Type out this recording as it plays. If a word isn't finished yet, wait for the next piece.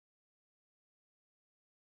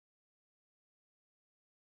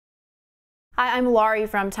Hi, I'm Laurie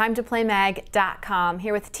from TimeToPlayMag.com,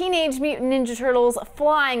 here with Teenage Mutant Ninja Turtles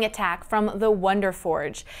Flying Attack from the Wonder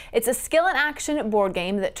Forge. It's a skill and action board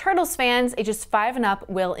game that Turtles fans ages 5 and up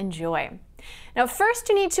will enjoy. Now first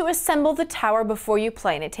you need to assemble the tower before you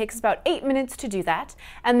play, and it takes about 8 minutes to do that,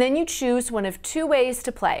 and then you choose one of 2 ways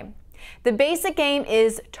to play. The basic game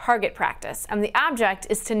is target practice, and the object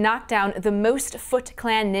is to knock down the most Foot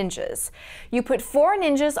Clan ninjas. You put 4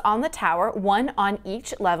 ninjas on the tower, 1 on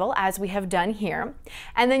each level, as we have done here,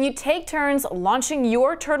 and then you take turns launching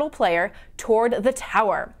your turtle player toward the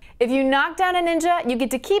tower. If you knock down a ninja, you get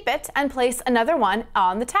to keep it and place another one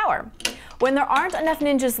on the tower. When there aren't enough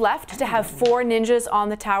ninjas left to have 4 ninjas on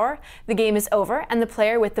the tower, the game is over and the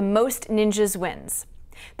player with the most ninjas wins.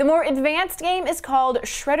 The more advanced game is called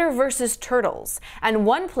Shredder vs. Turtles, and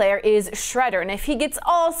one player is Shredder, and if he gets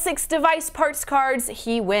all 6 device parts cards,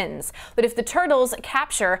 he wins. But if the Turtles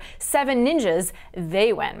capture 7 ninjas,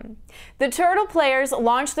 they win. The Turtle players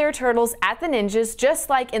launch their turtles at the ninjas just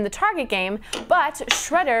like in the target game, but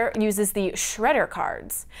Shredder uses the Shredder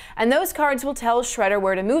cards. And those cards will tell Shredder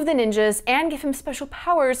where to move the ninjas and give him special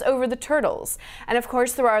powers over the turtles. And of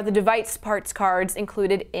course there are the device parts cards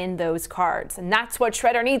included in those cards, and that's what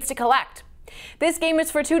Shredder needs to collect. This game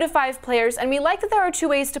is for 2 to 5 players, and we like that there are 2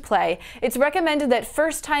 ways to play. It's recommended that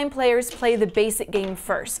first-time players play the basic game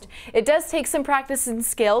first. It does take some practice and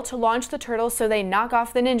skill to launch the turtles so they knock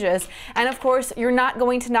off the ninjas, and of course, you're not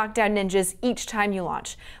going to knock down ninjas each time you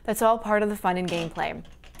launch. That's all part of the fun and gameplay.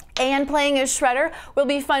 And playing as Shredder will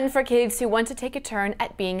be fun for kids who want to take a turn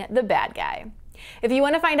at being the bad guy. If you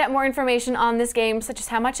want to find out more information on this game, such as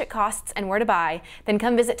how much it costs and where to buy, then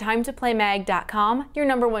come visit TimeToPlayMag.com, your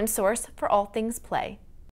 #1 source for all things play.